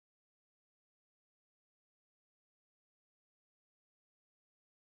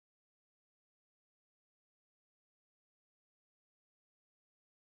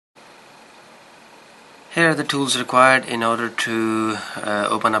Here are the tools required in order to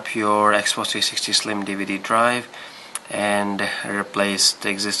open up your XBOX 360 Slim DVD drive and replace the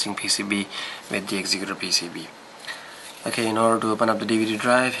existing PCB with the Executer PCB. Okay, in order to open up the DVD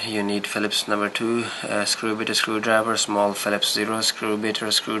drive, you need Phillips number 2 screw bit screwdriver, small Phillips 0 screw bit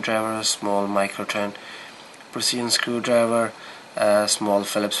screwdriver, small microturn precision screwdriver, small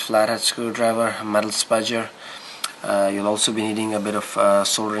Phillips flathead screwdriver, metal spudger. You'll also be needing a bit of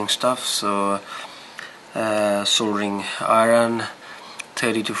soldering stuff, so soldering iron,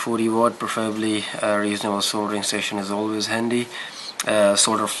 30 to 40 watt, preferably a reasonable soldering station is always handy.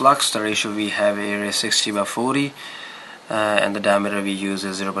 Solder flux, the ratio we have here is 60 by 40, and the diameter we use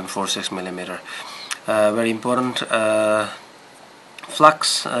is 0.46 millimeter. Very important,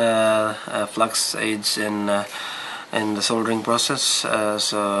 flux aids in the soldering process,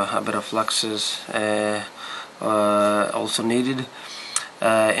 so a bit of flux is also needed.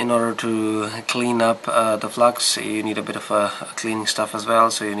 In order to clean up the flux, you need a bit of cleaning stuff as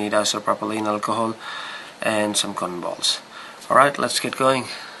well, so you need isopropylene alcohol and some cotton balls. Alright, let's get going.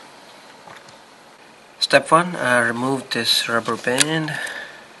 Step 1, remove this rubber band.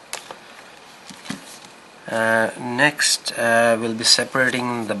 Next, we'll be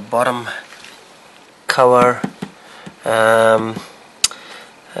separating the bottom cover. In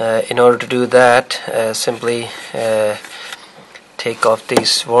order to do that, simply take off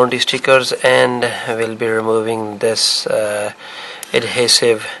these warranty stickers, and we'll be removing this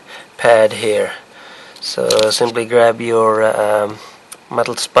adhesive pad here. So simply grab your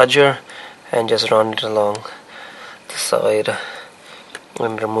metal spudger and just run it along the side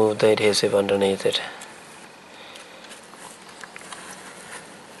and remove the adhesive underneath it.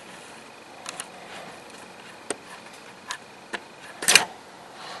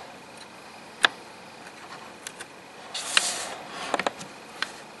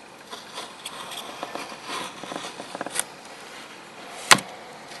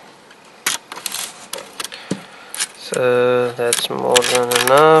 So that's more than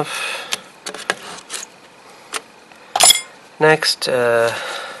enough. Next,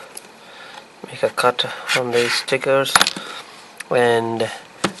 make a cut on these stickers and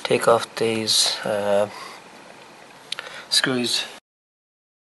take off these screws.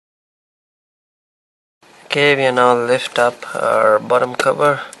 Okay, we now lift up our bottom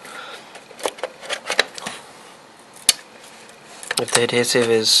cover. If the adhesive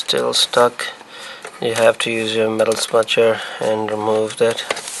is still stuck, you have to use your metal spudger and remove that.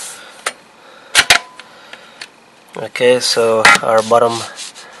 Okay, so our bottom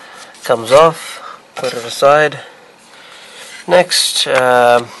comes off. Put it aside. Next,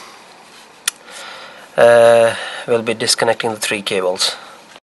 we'll be disconnecting the 3 cables.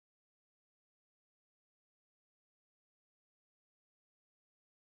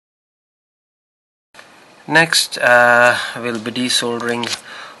 Next, we'll be desoldering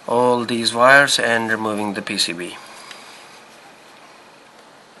all these wires and removing the PCB.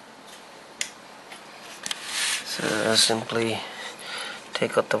 So simply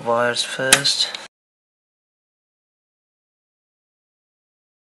take out the wires first.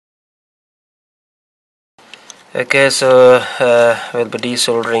 Okay, so we'll be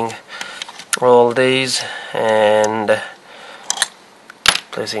desoldering all these and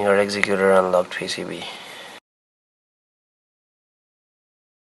placing our Executer unlocked PCB.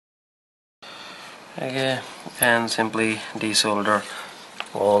 Okay, and simply desolder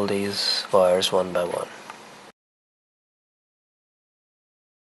all these wires one by one.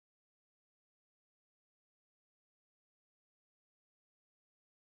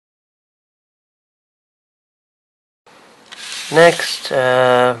 Next,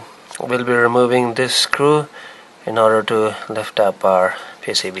 we'll be removing this screw in order to lift up our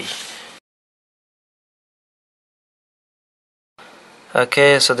PCB.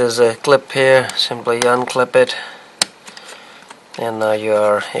 Okay, so there's a clip here, simply unclip it, and now you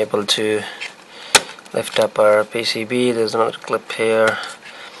are able to lift up our PCB. There's another clip here,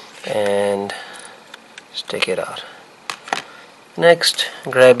 and stick it out. Next,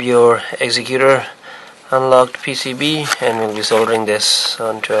 grab your Executer unlocked PCB, and we'll be soldering this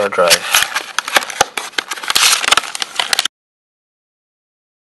onto our drive.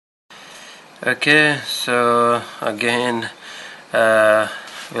 Okay, so again,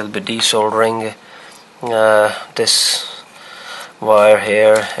 we'll be desoldering this wire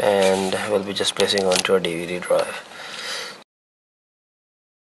here, and we'll be just placing onto our DVD drive.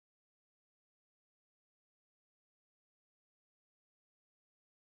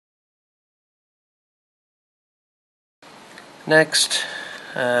 Next,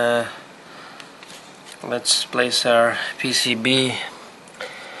 let's place our PCB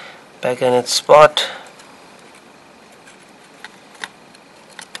back in its spot.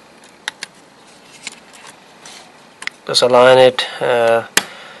 Just align it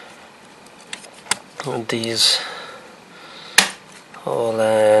with these hole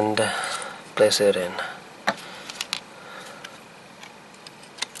and place it in.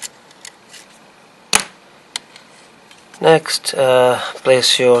 Next,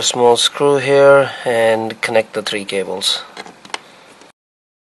 place your small screw here and connect the 3 cables.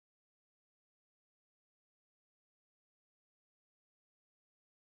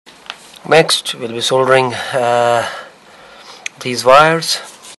 Next, we'll be soldering these wires.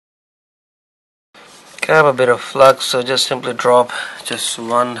 Grab a bit of flux, so just simply drop just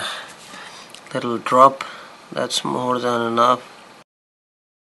one little drop. That's more than enough.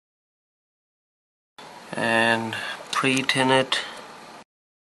 And pre-tin it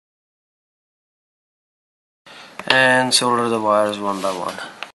and solder the wires one by one.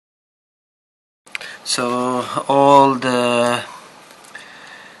 So all the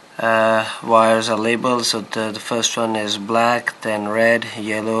wires are labeled. So the first one is black, then red,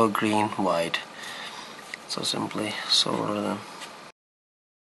 yellow, green, white. So simply solder them.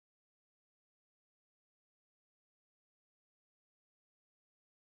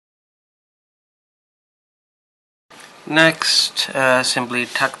 Next, simply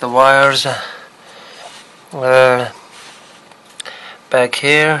tuck the wires back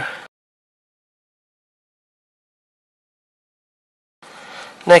here.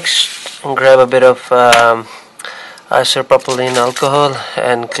 Next, grab a bit of isopropylene alcohol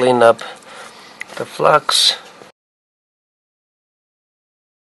and clean up the flux.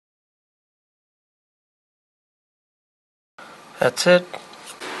 That's it.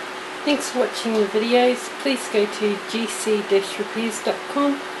 Thanks for watching the videos. Please go to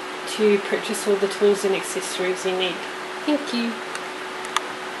gc-repairs.com to purchase all the tools and accessories you need. Thank you.